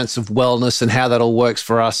the science of wellness and how that all works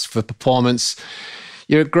for us for performance.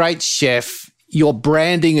 You're a great chef. Your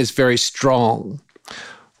branding is very strong.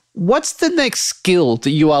 What's the next skill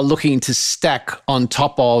that you are looking to stack on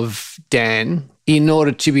top of, Dan, in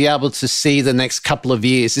order to be able to see the next couple of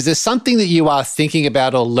years? Is there something that you are thinking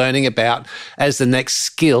about or learning about as the next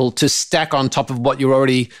skill to stack on top of what you're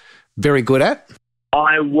already very good at?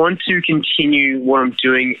 I want to continue what I'm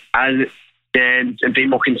doing as it stands and be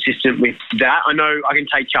more consistent with that. I know I can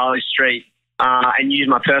take Charlie Street and use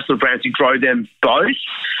my personal brand to grow them both.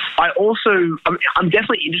 I'm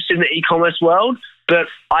definitely interested in the e-commerce world, but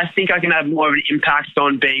I think I can have more of an impact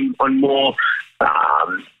on being on more.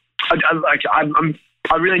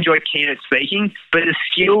 I really enjoy keynote speaking, but the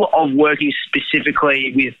skill of working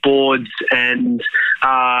specifically with boards and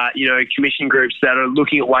commission groups that are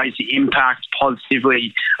looking at ways to impact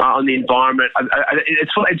positively on the environment. I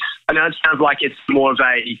know it sounds like it's more of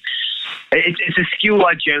it's a skill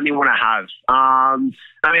I genuinely want to have. I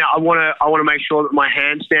want to make sure that my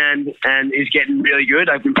handstand is getting really good.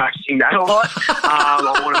 I've been practicing that a lot.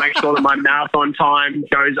 I want to make sure that my marathon time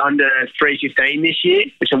goes under 3:15 this year,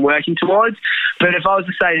 which I'm working towards. But if I was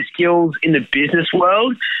to say the skills in the business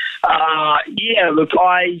world, I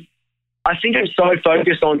think I'm so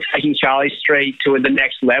focused on taking Charlie Street to the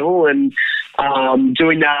next level and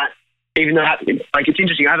doing that. Even though it's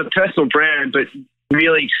interesting, I have a personal brand, but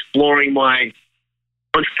really exploring my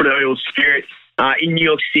entrepreneurial spirit in New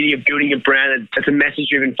York City of building a brand that's a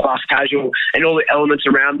message-driven, fast casual, and all the elements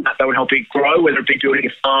around that would help it grow, whether it be building a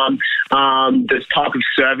farm, the type of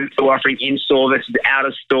service that we're offering in-store versus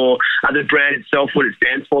out-of-store, the brand itself, what it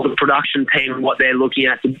stands for, the production team and what they're looking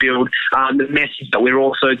at to build, the message that we're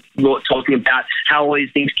also talking about, how all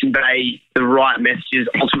these things convey the right messages,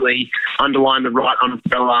 ultimately underline the right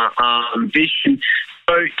umbrella vision.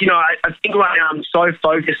 So, I think right now I'm so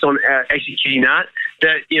focused on executing that,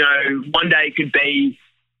 one day it could be,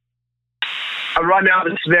 right now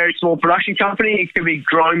it's a very small production company. It could be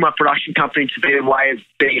growing my production company to be a way of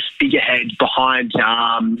being a figurehead behind,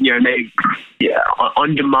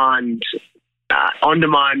 on-demand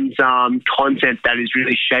content that is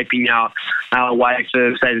really shaping our way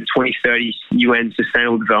for, say, the 2030 UN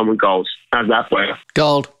Sustainable Development Goals. How's that for you?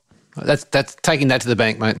 Gold. That's taking that to the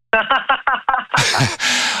bank, mate.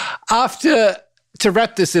 To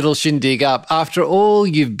wrap this little shindig up, after all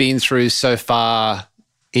you've been through so far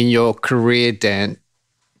in your career, Dan,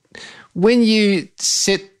 when you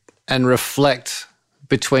sit and reflect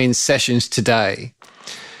between sessions today,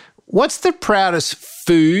 what's the proudest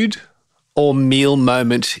food or meal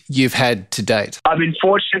moment you've had to date? I've been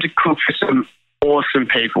fortunate to cook for some awesome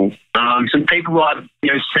people. Some people I've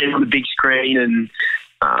seen on the big screen, and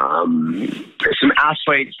some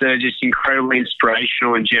athletes that are just incredibly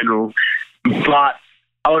inspirational in general. But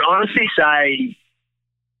I would honestly say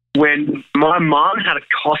when my mum had a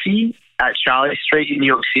coffee at Charlie Street in New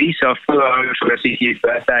York City, so I flew over for her 60th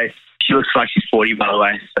birthday. She looks like she's 40, by the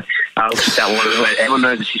way. So I'll put that one. Everyone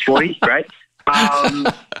knows that she's 40. Great.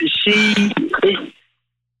 I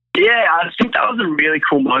think that was a really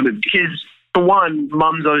cool moment because, for one,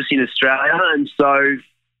 Mum's obviously in Australia, and so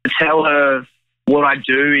to tell her what I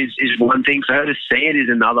do is one thing. For her to see it is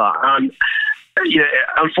another.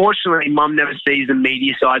 Unfortunately, Mum never sees the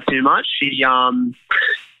media side too much. She, even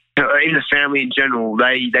the family in general,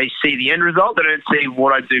 they see the end result. They don't see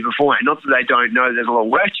what I do beforehand. Not that they don't know there's a lot of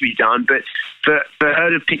work to be done, but for her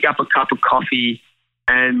to pick up a cup of coffee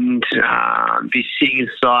and be sitting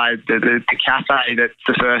inside the cafe that's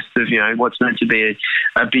the first of what's meant to be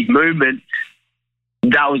a big movement.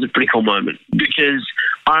 That was a pretty cool moment because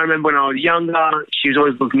I remember when I was younger, she was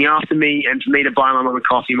always looking after me, and for me to buy my mum a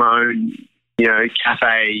coffee, my own,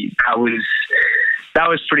 cafe, that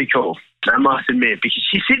was pretty cool. I must admit, because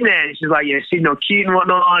she's sitting there and she's like, sitting all cute and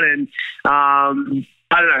whatnot, and I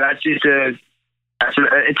don't know, that's just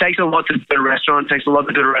it takes a lot to build a restaurant. It takes a lot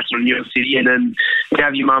to build a restaurant in New York City, and then to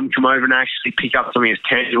have your mum come over and actually pick up something as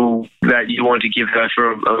tangible that you wanted to give her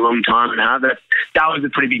for a long time and have that was a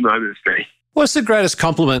pretty big moment for me. What's the greatest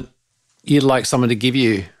compliment you'd like someone to give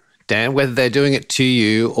you, Dan, whether they're doing it to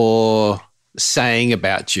you or saying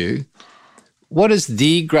about you? What is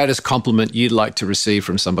the greatest compliment you'd like to receive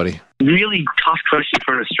from somebody? Really tough question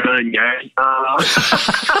for an Australian, Gary.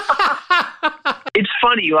 It's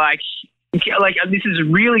funny, like this is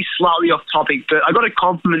really slightly off topic, but I got a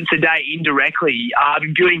compliment today indirectly. I've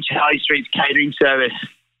been building Charlie Street's catering service,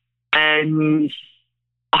 and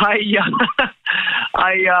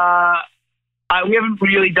we haven't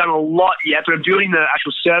really done a lot yet, but I'm building the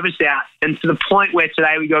actual service out, and to the point where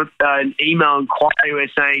today we got an email inquiry where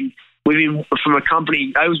saying we've been from a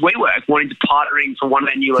company, it was WeWork, wanting to partnering for one of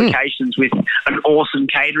their new locations with an awesome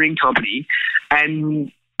catering company,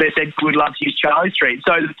 and they said we'd love to use Charlie Street.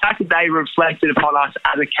 So the fact that they reflected upon us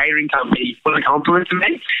as a catering company was a compliment to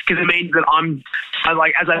me, because it means that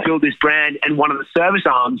as I build this brand and one of the service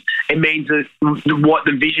arms, it means that what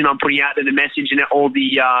the vision I'm putting out there, the message and all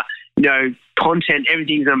the content,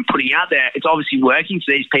 everything that I'm putting out there, it's obviously working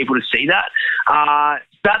for these people to see that.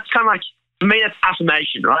 That's kind of like, for me, that's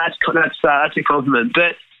affirmation, right? That's a compliment.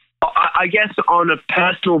 But I guess on a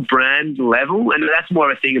personal brand level, and that's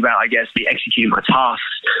more of a thing about, I guess, me executing my tasks,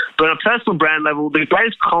 but on a personal brand level, the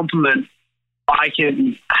greatest compliment I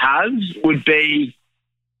can have would be,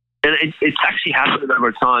 and it's actually happened a number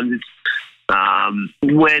of times, it's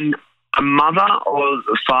when a mother or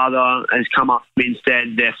a father has come up to me and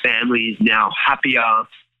said their family is now happier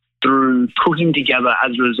through cooking together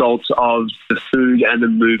as a result of the food and the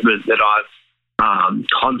movement that I've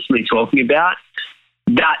constantly talking about.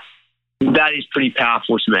 That is pretty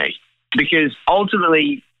powerful to me, because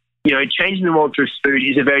ultimately, changing the world through food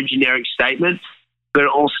is a very generic statement, but it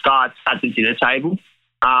all starts at the dinner table.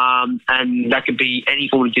 And that could be any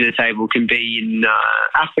form of dinner table. It can be in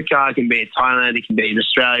Africa, it can be in Thailand, it can be in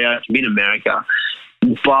Australia, it can be in America.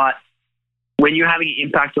 But when you're having an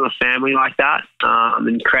impact on a family like that,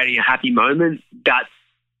 and creating a happy moment, that's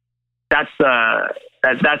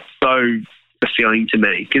so fulfilling to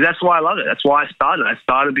me, because that's why I love it. That's why I started. I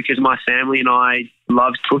started because my family and I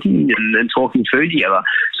loved cooking and talking food together.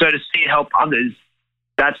 So to see it help others,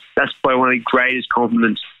 that's probably one of the greatest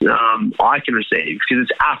compliments I can receive, because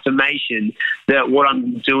it's affirmation that what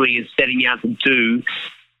I'm doing and setting out to do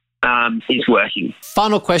is working.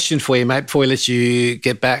 Final question for you, mate, before we let you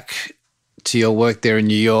get back to your work there in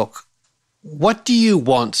New York. What do you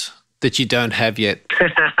want that you don't have yet?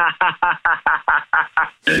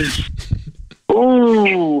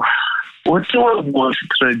 Ooh, what do I want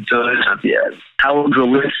that I don't have yet? How long's the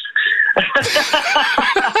list?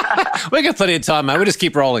 We got plenty of time, mate. We'll just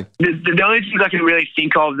keep rolling. The only things I can really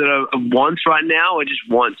think of that are wants right now are just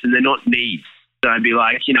wants, and they're not needs. So I'd be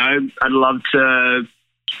like, I'd love to,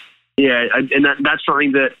 and that's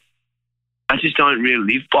something that I just don't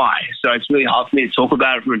really live by. So it's really hard for me to talk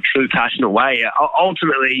about it from a true passionate way.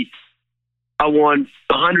 Ultimately, I want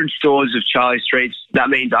 100 stores of Charlie Streets. That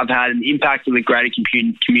means I've had an impact on the greater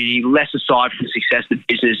community, less aside from the success of the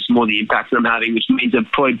business, more the impact that I'm having, which means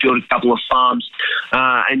I've probably built a couple of farms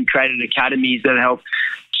and created academies that help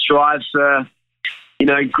strive for,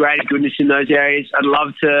 greater goodness in those areas. I'd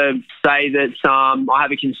love to say that I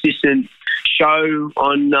have a consistent show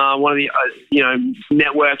on one of the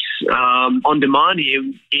networks on demand here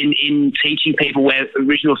in teaching people where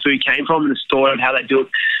original food came from and the story of how they built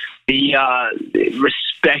the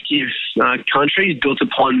respective countries built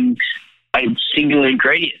upon a single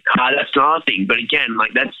ingredient. That's another thing. But again,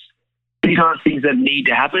 these aren't things that need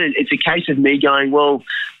to happen. It's a case of me going, well,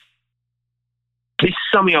 this is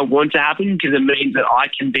something I want to happen, because it means that I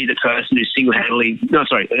can be the person who's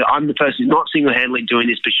I'm the person who's not single-handedly doing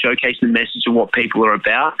this, but showcasing the message of what people are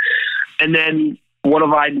about. And then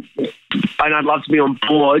and I'd love to be on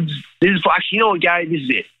boards. This is actually, you know what, Gary, this is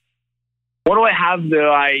it. What do I have that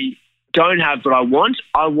I don't have but I want?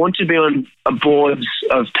 I want to be on boards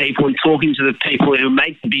of people and talking to the people who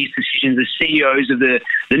make the biggest decisions, the CEOs of the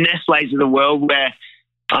Nestle's of the world, where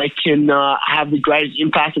I can have the greatest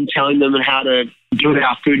impact in telling them how to build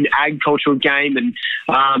our food and agricultural game and,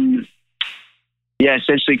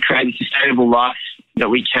 essentially create a sustainable life that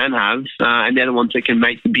we can have. And they're the ones that can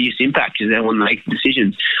make the biggest impact, because they're the ones that make the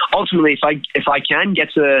decisions. Ultimately, if I can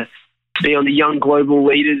get to be on the Young Global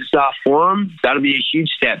Leaders Forum, that'll be a huge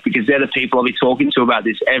step, because they're the people I'll be talking to about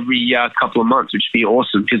this every couple of months, which would be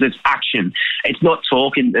awesome, because it's action. It's not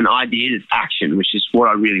talk and ideas, it's action, which is what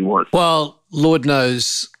I really want. Well, Lord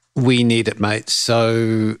knows we need it, mate.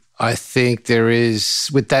 So I think there is,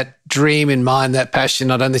 with that dream in mind, that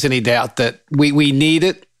passion, I don't think there's any doubt that we need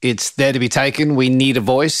it. It's there to be taken. We need a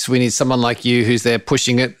voice. We need someone like you who's there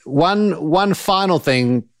pushing it. One final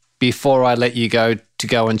thing before I let you go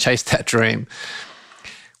and chase that dream.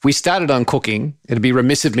 We started on cooking. It'd be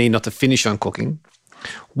remiss of me not to finish on cooking.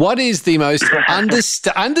 What is the most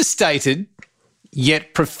understated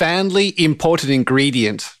yet profoundly important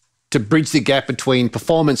ingredient to bridge the gap between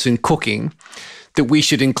performance and cooking that we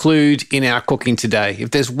should include in our cooking today?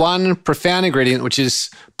 If there's one profound ingredient which is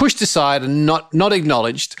pushed aside and not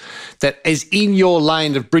acknowledged, that is in your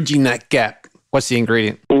lane of bridging that gap, what's the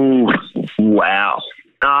ingredient? Ooh, wow.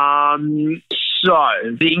 So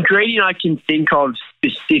the ingredient I can think of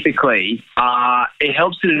specifically, it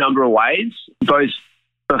helps in a number of ways, both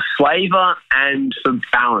for flavour and for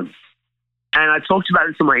balance. And I talked about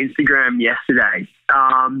this on my Instagram yesterday.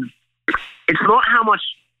 It's not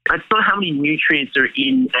how many nutrients are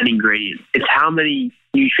in an ingredient. It's how many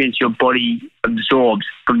nutrients your body absorbs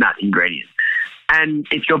from that ingredient. And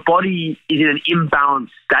if your body is in an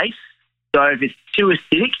imbalanced state, so if it's too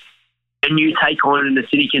acidic, and you take on an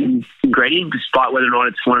acidic ingredient, despite whether or not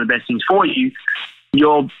it's one of the best things for you,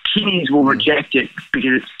 your kidneys will reject it,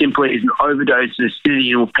 because it simply is an overdose of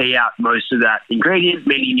acidity and will pee out most of that ingredient,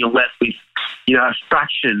 meaning you're left with a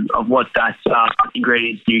fraction of what that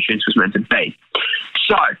ingredient's nutrients was meant to be.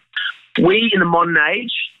 So we in the modern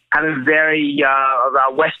age have a very, of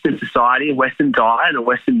our Western society, a Western diet and a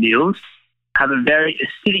Western meals have a very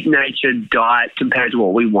acidic natured diet compared to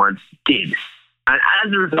what we once did. And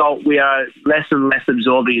as a result, we are less and less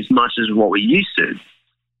absorbing as much as what we used to.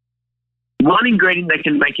 One ingredient that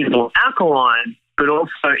can make it more alkaline, but also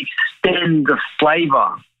extend the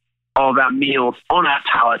flavour of our meals on our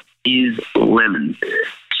palate is lemon.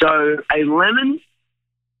 So a lemon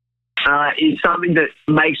is something that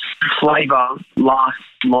makes flavour last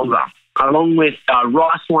longer, along with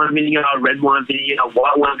rice wine vinegar, red wine vinegar,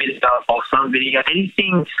 white wine vinegar, balsamic vinegar,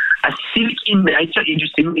 anything acidic in nature,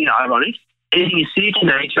 interestingly ironic, anything acidic in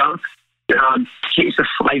nature keeps the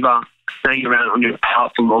flavour staying around on your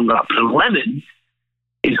palate for longer. But a lemon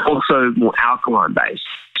is also more alkaline based.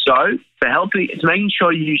 So for helping, it's making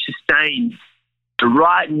sure you sustain the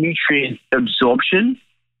right nutrient absorption.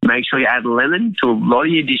 Make sure you add lemon to a lot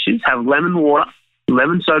of your dishes. Have lemon water,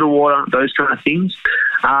 lemon soda water, those kind of things.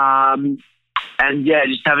 And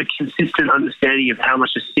just have a consistent understanding of how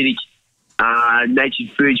much acidic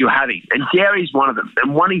natured food you're having. And dairy is one of them.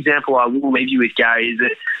 And one example I will leave you with, Gary, is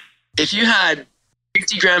that if you had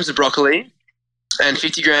 50 grams of broccoli and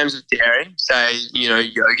 50 grams of dairy, say,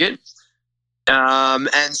 yogurt,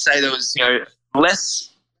 and say there was, less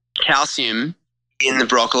calcium in the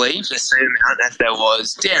broccoli, the same amount as there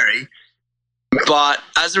was dairy, but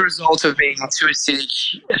as a result of being too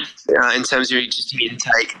acidic in terms of your existing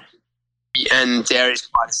intake, and dairy is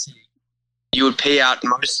quite acidic, you would pee out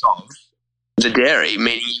most of the dairy,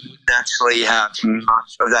 meaning you wouldn't actually have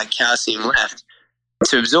much of that calcium left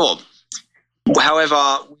to absorb.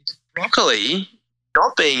 However, with broccoli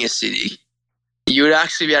not being acidic, you would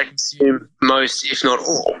actually be able to consume most, if not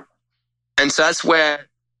all. And so that's where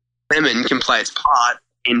lemon can play its part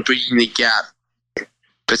in bridging the gap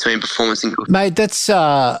between performance and cooking. Mate, that's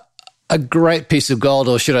a great piece of gold,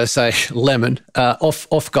 or should I say lemon,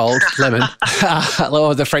 off gold, lemon,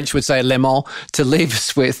 or the French would say lemon, to leave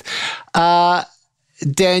us with.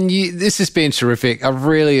 Dan, this has been terrific. I've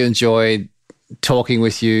really enjoyed talking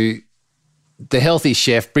with you. The Healthy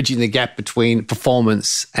Chef, bridging the gap between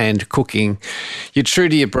performance and cooking. You're true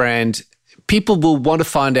to your brand. People will want to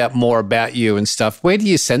find out more about you and stuff. Where do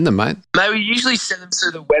you send them, mate? Mate, we usually send them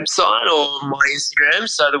to the website or my Instagram.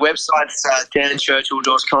 So the website's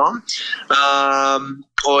danchurchill.com.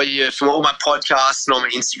 Or from all my podcasts and all my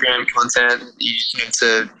Instagram content, you send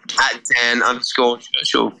to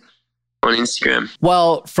 @Dan_Churchill on Instagram.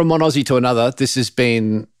 Well, from one Aussie to another, this has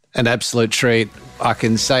been an absolute treat. I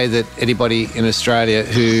can say that anybody in Australia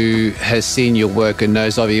who has seen your work and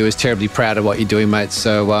knows of you is terribly proud of what you're doing, mate.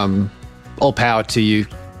 So all power to you.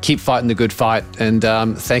 Keep fighting the good fight. And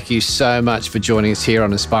thank you so much for joining us here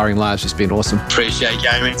on Inspiring Lives. It's been awesome. Appreciate it,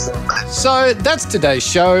 Gary. So that's today's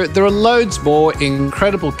show. There are loads more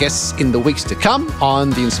incredible guests in the weeks to come on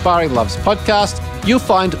the Inspiring Lives podcast. You'll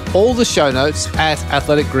find all the show notes at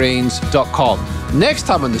athleticgreens.com. Next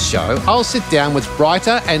time on the show, I'll sit down with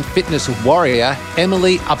writer and fitness warrior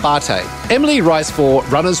Emily Abate. Emily writes for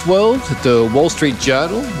Runner's World, the Wall Street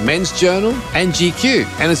Journal, Men's Journal, and GQ,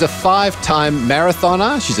 and is a 5-time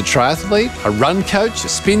marathoner. She's a triathlete, a run coach, a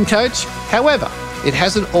spin coach. However, it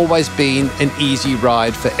hasn't always been an easy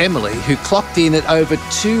ride for Emily, who clocked in at over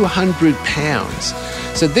 200 pounds.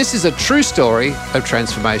 So this is a true story of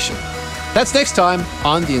transformation. That's next time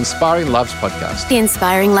on the Inspiring Lives podcast. The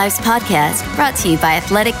Inspiring Lives podcast, brought to you by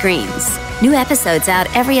Athletic Greens. New episodes out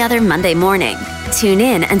every other Monday morning. Tune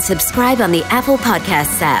in and subscribe on the Apple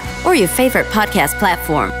Podcasts app or your favorite podcast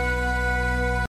platform.